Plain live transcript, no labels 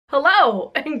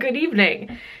Hello and good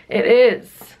evening. It is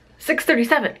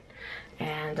 6:37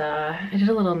 and I did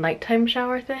a little nighttime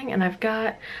shower thing, and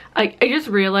I just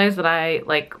realized that I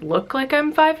look like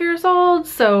I'm 5 years old,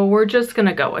 so we're just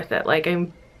gonna go with it. Like,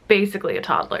 I'm basically a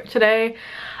toddler. Today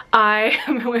I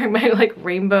am wearing my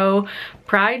rainbow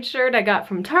pride shirt I got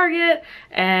from Target,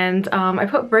 and I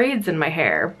put braids in my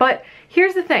hair. But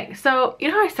here's the thing. So, you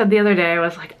know, I said the other day, I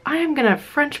was like, I am gonna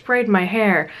French braid my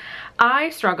hair.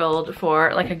 I struggled for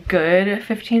a good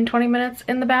 15-20 minutes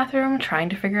in the bathroom trying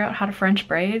to figure out how to French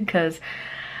braid, because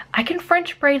I can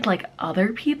French braid other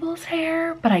people's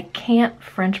hair, but I can't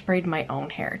French braid my own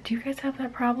hair. Do you guys have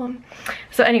that problem?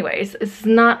 So anyways, it's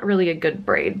not really a good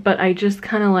braid, but I just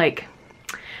kind of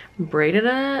braided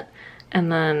it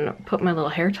and then put my little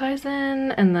hair ties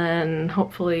in, and then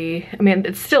hopefully, I mean,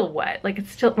 it's still wet.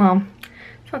 It's still, well,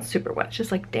 it's not super wet, it's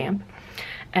just damp.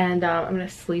 And I'm gonna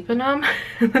sleep in them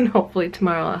and then hopefully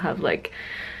tomorrow I'll have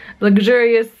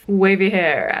luxurious wavy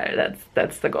hair.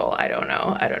 That's the goal. I don't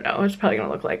know. It's probably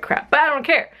gonna look like crap, but I don't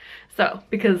care. So,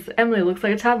 because Emily looks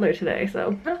like a toddler today,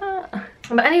 so.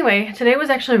 But anyway, today was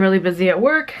actually really busy at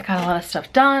work. Got a lot of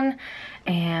stuff done,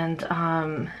 and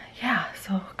yeah,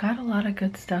 so got a lot of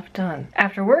good stuff done.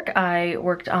 After work, I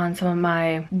worked on some of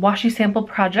my washi sample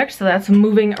projects, so that's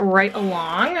moving right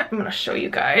along. I'm gonna show you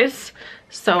guys.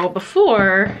 So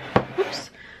before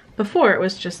it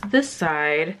was just this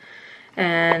side,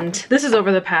 and this is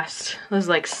over the past, this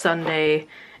is Sunday,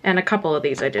 and a couple of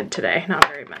these I did today. Not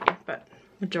very many, but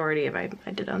majority of I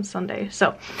did on Sunday.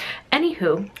 So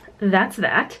anywho, that's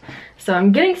that. So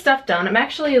I'm getting stuff done. I'm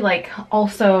actually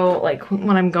also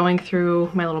when I'm going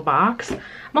through my little box,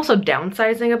 I'm also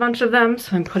downsizing a bunch of them.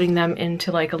 So I'm putting them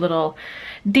into a little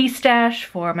de-stash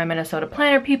for my Minnesota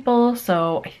planner people.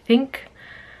 So I think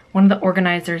one of the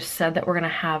organizers said that we're gonna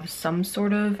have some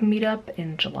sort of meetup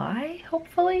in July,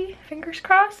 hopefully, fingers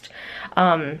crossed.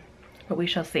 But we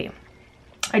shall see.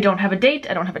 I don't have a date,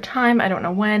 I don't have a time, I don't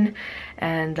know when,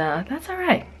 and that's all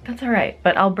right. That's all right,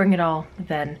 but I'll bring it all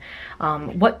then.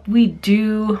 What we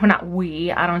do, well, not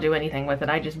we, I don't do anything with it.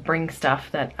 I just bring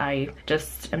stuff that I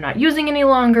just am not using any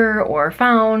longer, or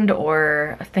found,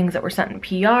 or things that were sent in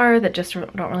PR that just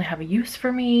don't really have a use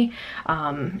for me,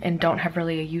 and don't have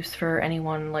really a use for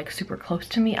anyone super close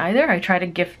to me either. I try to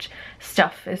gift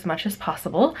stuff as much as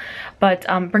possible, but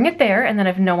bring it there, and then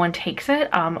if no one takes it,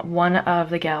 one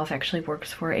of the gals actually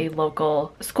works for a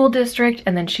local school district,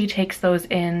 and then she takes those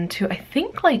into, I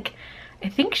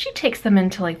think she takes them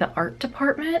into the art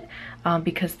department,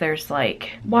 because there's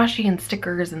washi and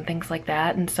stickers and things like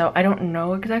that, and so I don't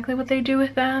know exactly what they do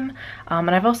with them.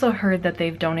 And I've also heard that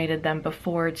they've donated them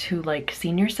before to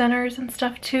senior centers and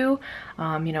stuff too.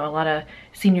 You know, a lot of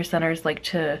senior centers like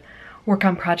to work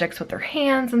on projects with their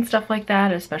hands and stuff like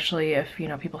that, especially if, you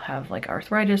know, people have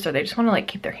arthritis, or they just want to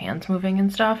keep their hands moving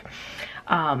and stuff.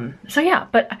 So yeah,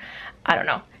 but I don't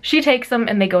know. She takes them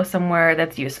and they go somewhere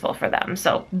that's useful for them.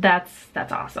 So that's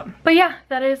awesome. But yeah,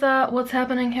 that is what's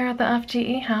happening here at the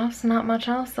FGE house. Not much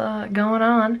else going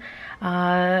on.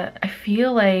 I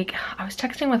feel like I was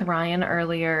texting with Ryan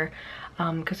earlier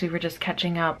because we were just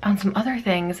catching up on some other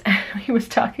things, and he was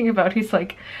talking about, he's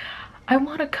like, I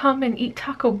want to come and eat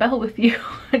Taco Bell with you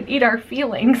and eat our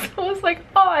feelings. I was like,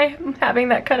 oh, I'm having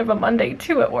that kind of a Monday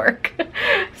too at work.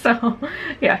 So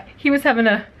yeah, he was having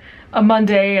a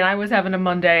Monday and I was having a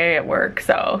Monday at work.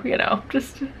 So, you know,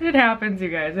 just, it happens, you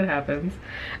guys, it happens.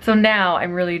 So now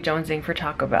I'm really jonesing for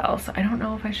Taco Bell. So I don't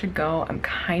know if I should go. I'm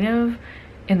kind of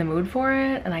in the mood for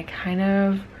it, and I kind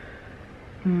of,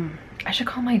 I should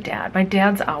call my dad. My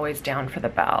dad's always down for the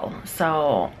Bell.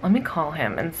 So let me call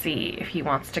him and see if he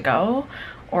wants to go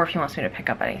or if he wants me to pick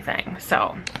up anything.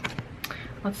 So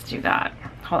let's do that.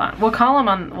 Hold on. We'll call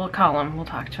him, we'll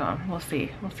talk to him. We'll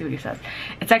see what he says.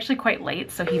 It's actually quite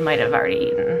late, so he might have already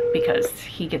eaten because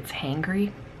he gets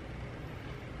hangry.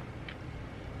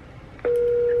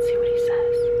 Let's see what he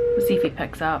says. Let's see if he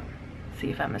picks up. See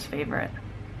if I'm his favorite.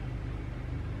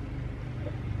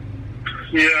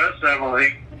 Yes,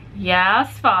 Emily.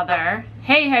 Yes, Father.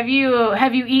 Hey, have you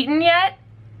eaten yet?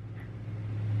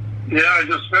 Yeah, I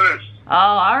just finished. Oh,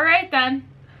 all right then.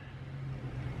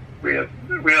 We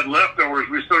had leftovers.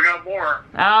 We still got more.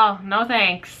 Oh, no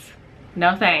thanks.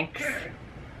 No thanks. Okay.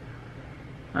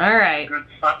 All right.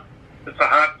 It's a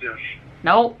hot dish.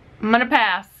 Nope, I'm gonna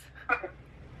pass.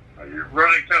 You're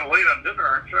running kind of late on dinner,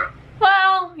 aren't you?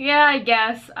 Well, yeah, I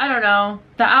guess. I don't know.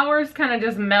 The hours kind of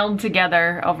just meld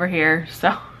together over here, so.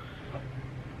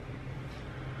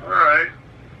 All right.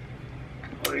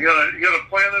 Well, you gotta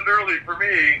plan it early for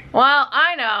me. Well,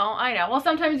 I know. Well,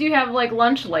 sometimes you have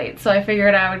lunch late, so I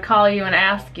figured I would call you and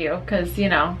ask you, because, you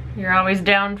know, you're always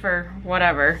down for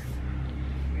whatever.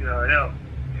 Yeah.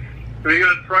 We're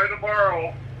going to try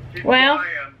tomorrow. Keep Well,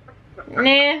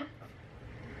 trying.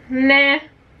 nah.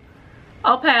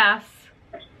 I'll pass.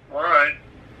 All right.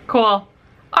 Cool. All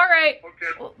right.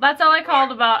 Okay. Well, that's all I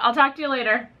called about. I'll talk to you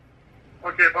later.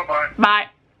 Okay, bye-bye. Bye.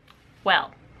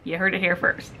 Well, you heard it here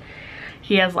first.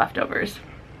 He has leftovers.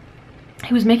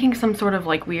 He was making some sort of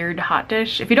like weird hot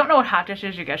dish. If you don't know what hot dish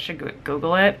is, you guys should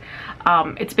Google it.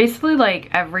 It's basically like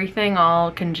everything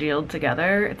all congealed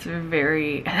together. It's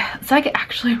like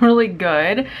actually really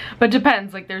good, but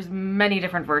depends. Like there's many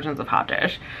different versions of hot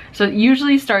dish. So it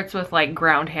usually starts with like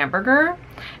ground hamburger,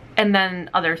 and then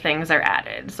other things are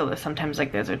added. So sometimes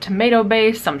like there's a tomato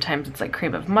base, sometimes it's like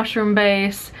cream of mushroom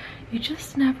base. You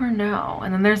just never know.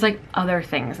 And then there's like other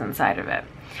things inside of it.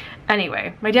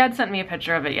 Anyway, my dad sent me a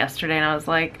picture of it yesterday and I was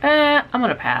like, I'm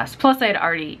gonna pass. Plus I had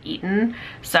already eaten,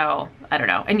 so I don't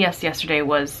know. And yes, yesterday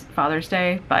was Father's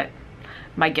Day, but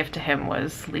my gift to him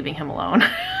was leaving him alone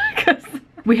because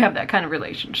we have that kind of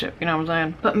relationship, you know what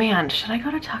I'm saying? But man, should I go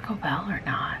to Taco Bell or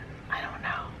not? I don't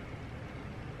know.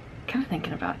 Kind of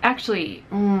thinking about it. Actually,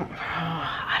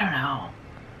 I don't know.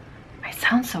 I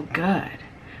sound so good,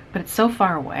 but it's so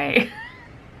far away.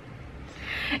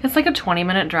 It's like a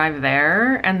 20-minute drive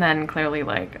there and then clearly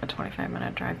like a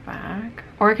 25-minute drive back.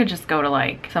 Or I could just go to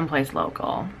like someplace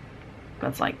local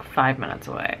that's like 5 minutes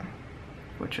away,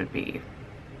 which would be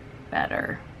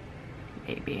better,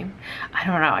 maybe. I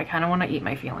don't know, I kind of want to eat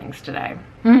my feelings today.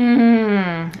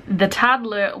 The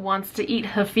toddler wants to eat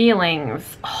her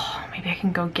feelings. Oh, maybe I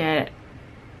can go get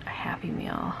a Happy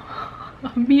Meal.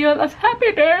 A meal that's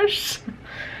happiness.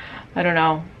 I don't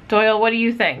know. Doyle, what do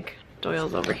you think?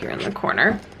 Doyle's over here in the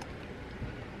corner.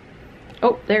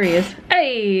 Oh, there he is.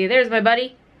 Hey, there's my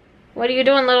buddy. What are you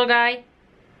doing, little guy?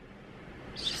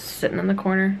 Just sitting in the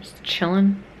corner, just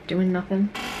chilling, doing nothing.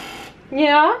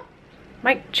 Yeah?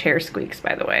 My chair squeaks,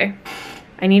 by the way.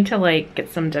 I need to like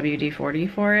get some WD-40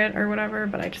 for it or whatever,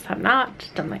 but I just have not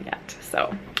done that yet,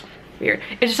 so weird.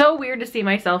 It's so weird to see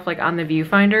myself like on the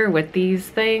viewfinder with these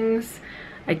things.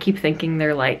 I keep thinking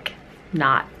they're like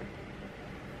not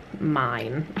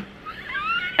mine.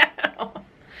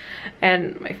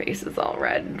 And my face is all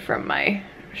red from my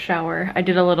shower. I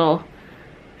did a little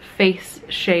face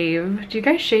shave. Do you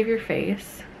guys shave your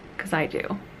face? Because I do.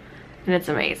 And it's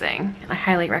amazing. I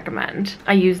highly recommend.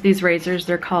 I use these razors.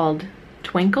 They're called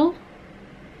Twinkle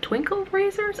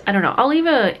razors? I don't know. I'll leave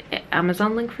a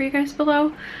Amazon link for you guys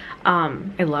below.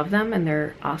 I love them and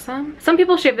they're awesome. Some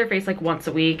people shave their face like once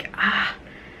a week.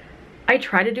 I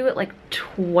try to do it like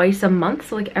twice a month,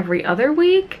 so like every other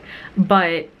week,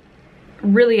 but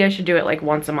really I should do it like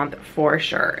once a month for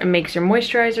sure. It makes your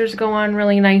moisturizers go on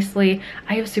really nicely.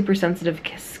 I have super sensitive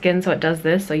skin, so it does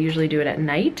this, so I usually do it at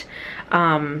night.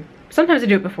 Sometimes I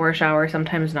do it before a shower,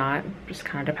 sometimes not, just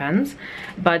kind of depends.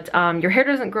 But your hair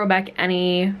doesn't grow back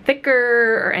any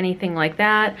thicker or anything like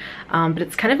that, but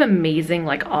it's kind of amazing,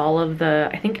 like all of the,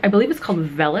 I believe it's called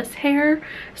vellus hair,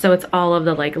 so it's all of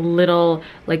the like little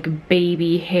like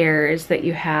baby hairs that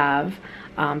you have,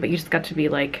 but you just got to be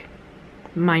like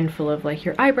mindful of like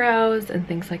your eyebrows and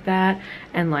things like that,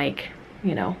 and like,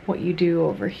 you know, what you do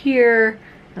over here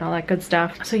and all that good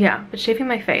stuff. So yeah, but shaving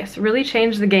my face really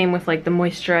changed the game with like the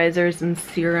moisturizers and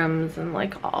serums and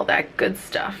like all that good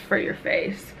stuff for your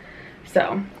face.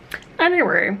 So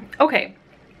anyway, okay,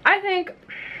 I think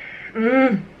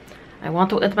I want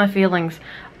to eat my feelings.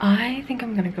 I think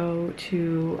I'm gonna go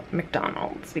to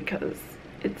McDonald's because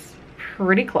it's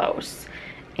pretty close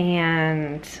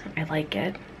and I like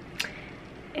it.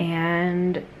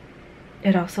 And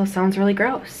it also sounds really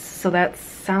gross, so that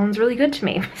sounds really good to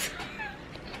me.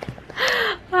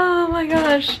 Oh my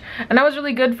gosh. And that was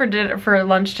really good for dinner, for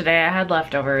lunch today. I had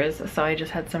leftovers, so I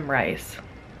just had some rice.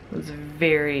 It was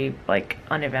very like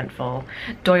uneventful.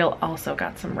 Doyle also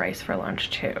got some rice for lunch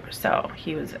too, so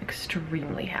he was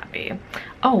extremely happy.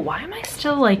 Oh, why am I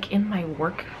still like in my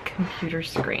work computer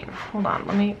screen? Hold on,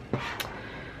 let me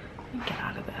get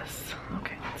out of this.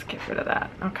 Okay, let's get rid of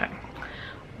that. Okay,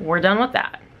 we're done with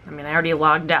that. I mean, I already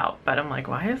logged out, but I'm like,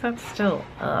 why is that still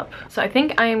up? So I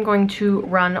think I am going to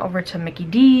run over to Mickey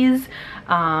D's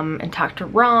and talk to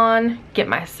Ron, get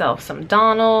myself some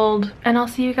Donald, and I'll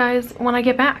see you guys when I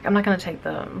get back. I'm not gonna take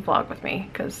the vlog with me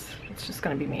because it's just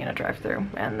gonna be me in a drive-thru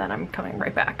and then I'm coming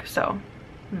right back. So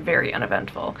very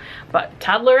uneventful. But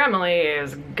Toddler Emily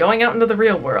is going out into the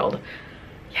real world.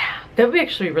 Yeah, that would be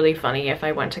actually really funny if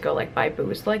I went to go like buy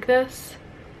booze like this.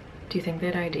 Do you think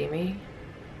they'd ID me?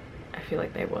 I feel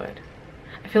like they would.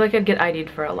 I feel like I'd get ID'd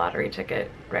for a lottery ticket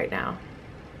right now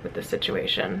with the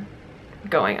situation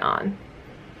going on.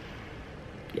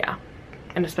 Yeah,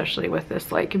 and especially with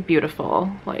this like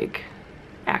beautiful like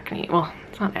acne. Well,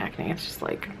 it's not acne, it's just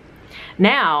like,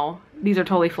 now these are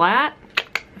totally flat.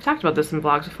 I've talked about this in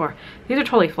vlogs before. These are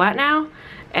totally flat now,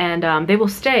 and they will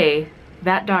stay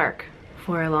that dark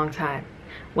for a long time.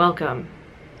 Welcome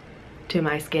to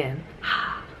my skin.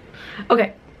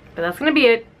 Okay, but that's gonna be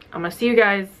it. I'm gonna see you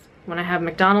guys when I have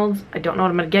McDonald's. I don't know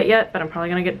what I'm gonna get yet, but I'm probably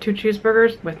gonna get 2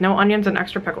 cheeseburgers with no onions and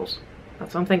extra pickles.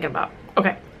 That's what I'm thinking about.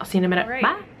 Okay, I'll see you in a minute. Right.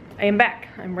 Bye. I am back.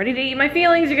 I'm ready to eat my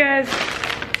feelings, you guys.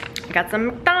 I got some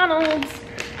McDonald's.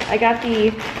 I got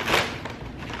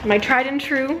my tried and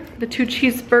true, the 2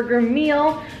 cheeseburger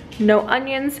meal, no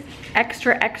onions,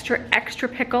 extra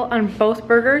pickle on both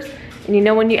burgers. And you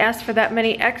know when you ask for that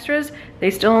many extras, they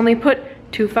still only put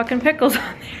 2 fucking pickles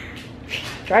on there.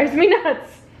 Drives me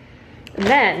nuts. And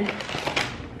then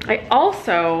I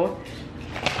also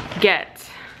get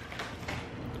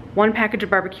 1 package of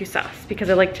barbecue sauce because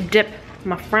I like to dip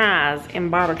my fries in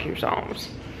barbecue sauce.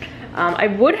 I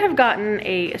would have gotten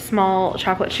a small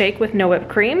chocolate shake with no whipped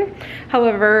cream.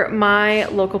 However, my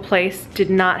local place did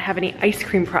not have any ice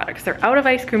cream products. They're out of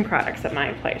ice cream products at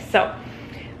my place. So,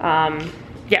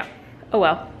 yeah, oh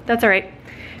well, that's all right.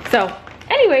 So,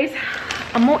 anyways,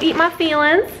 I'm gonna eat my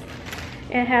feelings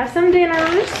and have some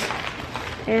dinners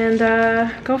and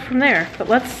go from there. But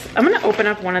I'm gonna open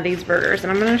up one of these burgers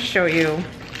and I'm gonna show you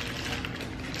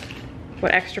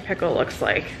what extra pickle looks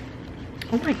like.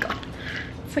 Oh my God.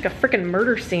 It's like a freaking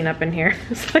murder scene up in here.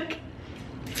 It's like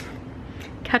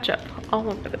ketchup all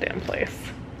over the damn place.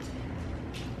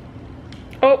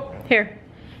 Oh, here.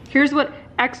 Here's what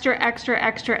extra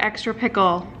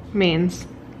pickle means.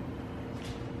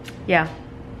 Yeah.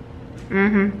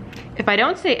 If I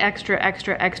don't say extra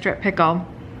pickle,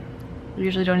 I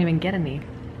usually don't even get any.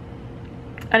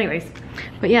 Anyways,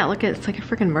 but yeah, look at it's like a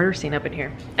freaking murder scene up in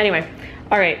here. Anyway,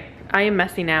 all right. I am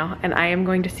messy now, and I am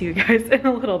going to see you guys in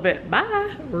a little bit.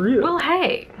 Bye. Well,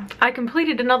 hey, I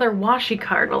completed another washi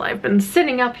card while I've been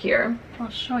sitting up here. I'll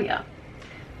show you.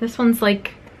 This one's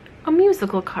like a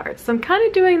musical card, so I'm kind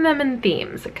of doing them in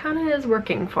themes. It kind of is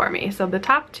working for me. So the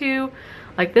top 2,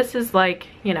 like this is like,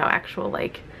 you know, actual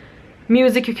like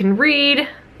music you can read.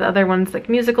 The other one's like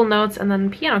musical notes and then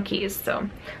piano keys. So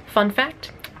fun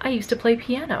fact, I used to play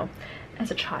piano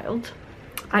as a child.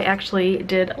 I actually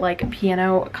did like a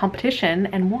piano competition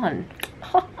and won.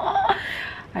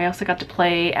 I also got to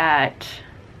play at,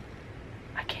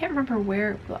 I can't remember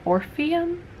where, the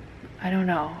Orpheum? I don't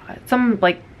know. Some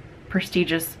like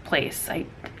prestigious place. I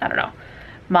don't know.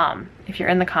 Mom, if you're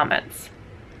in the comments,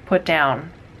 put down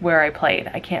where I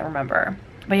played. I can't remember.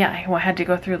 But yeah, I had to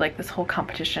go through like this whole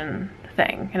competition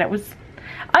thing, and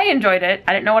I enjoyed it.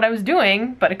 I didn't know what I was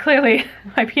doing, but clearly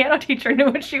my piano teacher knew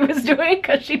what she was doing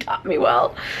because she taught me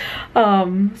well.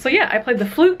 So yeah, I played the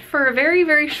flute for a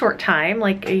very short time,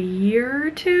 like a year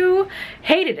or 2.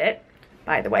 Hated it,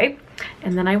 by the way.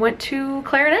 And then I went to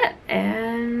clarinet,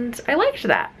 and I liked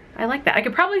that. I like that. I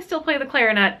could probably still play the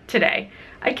clarinet today.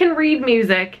 I can read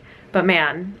music, but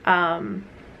man, I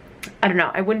don't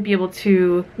know. I wouldn't be able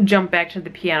to jump back to the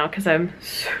piano because I'm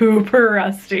super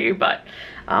rusty, but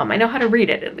I know how to read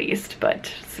it at least,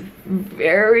 but it's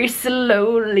very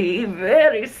slowly.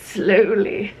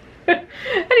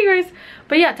 Anyways,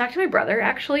 but yeah, talked to my brother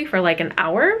actually for like an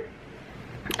hour,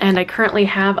 and I currently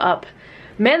have up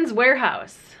Men's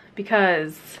Warehouse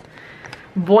because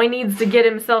boy needs to get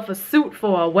himself a suit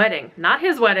for a wedding. Not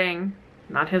his wedding,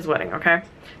 okay?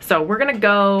 So we're gonna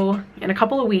go in a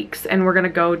couple of weeks, and we're gonna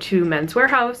go to Men's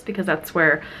Warehouse because that's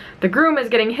where the groom is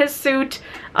getting his suit.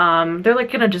 They're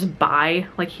like gonna just buy,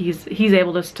 like he's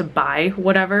able just to buy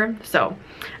whatever. So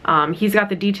he's got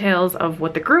the details of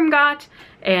what the groom got,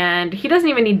 and he doesn't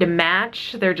even need to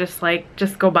match. They're just like,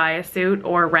 just go buy a suit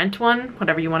or rent one,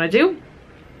 whatever you wanna do.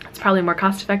 It's probably more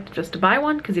cost effective just to buy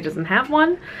one because he doesn't have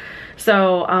one.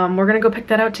 So we're gonna go pick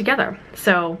that out together.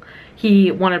 So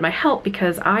he wanted my help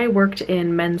because I worked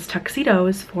in men's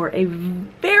tuxedos for a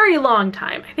very long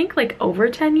time. I think like over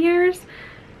 10 years.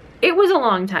 It was a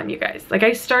long time, you guys. Like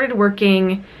I started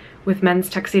working with men's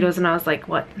tuxedos and I was like,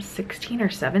 what, 16 or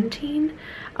 17?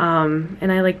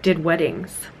 And I like did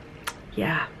weddings.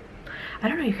 Yeah. I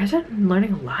don't know, you guys are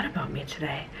learning a lot about me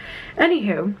today.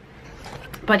 Anywho,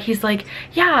 but he's like,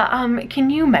 yeah,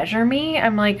 can you measure me?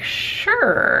 I'm like,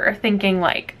 sure, thinking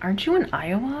like, aren't you in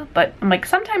Iowa? But I'm like,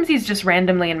 sometimes he's just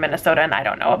randomly in Minnesota and I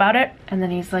don't know about it. And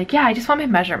then he's like, yeah, I just want my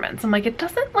measurements. I'm like, it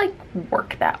doesn't like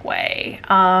work that way.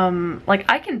 Like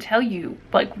I can tell you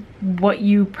like what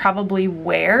you probably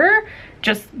wear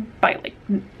just by like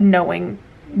knowing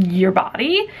your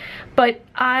body, but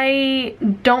I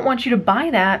don't want you to buy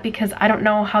that because I don't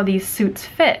know how these suits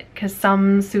fit, because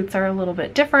some suits are a little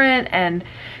bit different and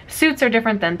suits are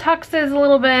different than tuxes a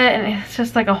little bit, and it's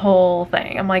just like a whole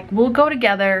thing. I'm like, we'll go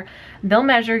together, they'll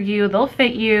measure you, they'll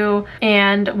fit you,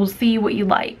 and we'll see what you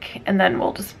like, and then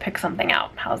we'll just pick something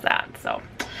out. How's that? So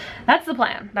that's the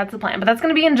plan, but that's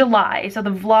gonna be in July, so the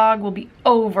vlog will be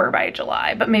over by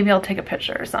July, but maybe I'll take a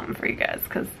picture or something for you guys,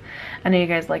 because I know you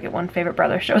guys like it when favorite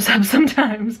brother shows up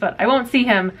sometimes, but I won't see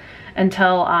him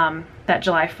until that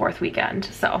July 4th weekend.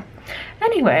 So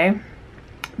anyway,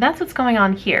 that's what's going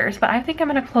on here. But I think I'm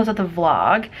gonna close out the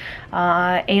vlog.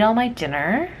 Ate all my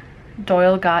dinner.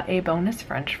 Doyle got a bonus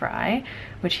french fry,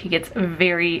 which he gets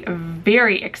very,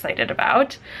 very excited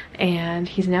about. And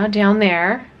he's now down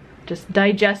there just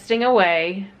digesting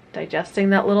away,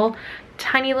 digesting that little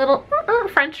tiny little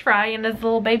french fry in his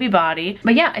little baby body.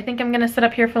 But yeah, I think I'm gonna sit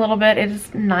up here for a little bit. It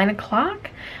is 9 o'clock.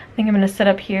 I think I'm gonna sit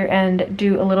up here and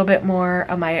do a little bit more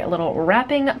of my little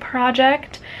wrapping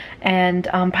project. And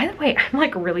by the way, I'm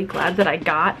like really glad that I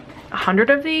got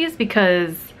 100 of these,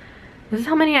 because this is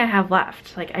how many I have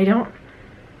left. Like, I don't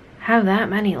have that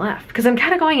many left because I'm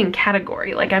kind of going in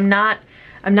category. Like, I'm not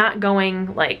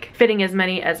going like fitting as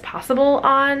many as possible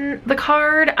on the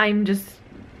card. I'm just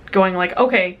going like,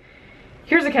 okay,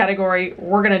 here's a category,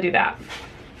 we're gonna do that.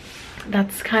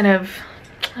 That's kind of,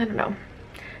 I don't know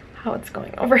how it's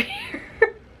going over here.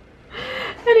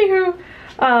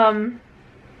 Anywho,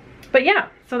 but yeah,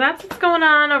 so that's what's going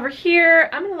on over here.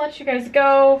 I'm gonna let you guys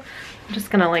go. I'm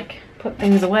just gonna like put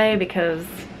things away because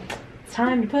it's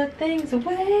time to put things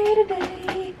away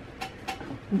today.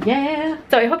 Yeah.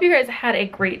 So I hope you guys had a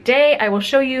great day. I will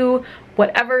show you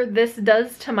whatever this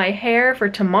does to my hair for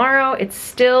tomorrow. It's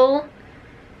still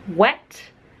wet.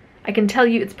 I can tell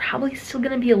you it's probably still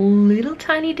gonna be a little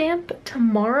tiny damp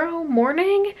tomorrow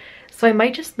morning, so I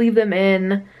might just leave them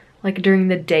in like during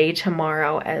the day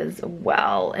tomorrow as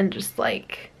well, and just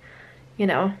like, you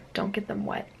know, don't get them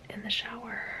wet in the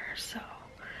shower. So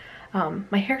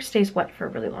my hair stays wet for a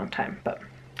really long time, but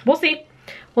we'll see.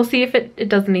 We'll see if it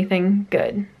does anything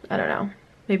good. I don't know,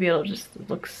 maybe it'll just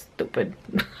look stupid.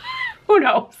 Who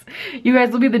knows? You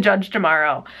guys will be the judge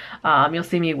tomorrow. You'll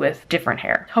see me with different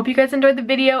hair. Hope you guys enjoyed the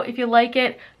video. If you like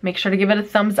it, make sure to give it a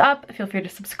thumbs up. Feel free to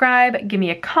subscribe, give me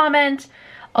a comment.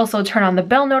 Also turn on the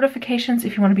bell notifications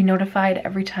if you want to be notified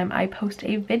every time I post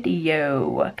a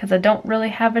video, because I don't really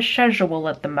have a schedule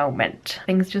at the moment.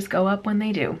 Things just go up when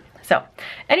they do. So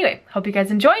anyway, hope you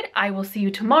guys enjoyed. I will see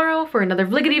you tomorrow for another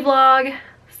vliggity vlog.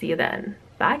 See you then.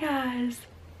 Bye guys.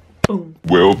 Boom.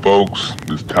 Well, folks,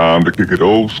 it's time to kick it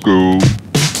old school.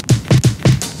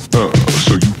 So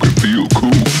you can feel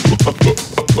cool.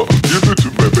 Give it to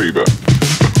me.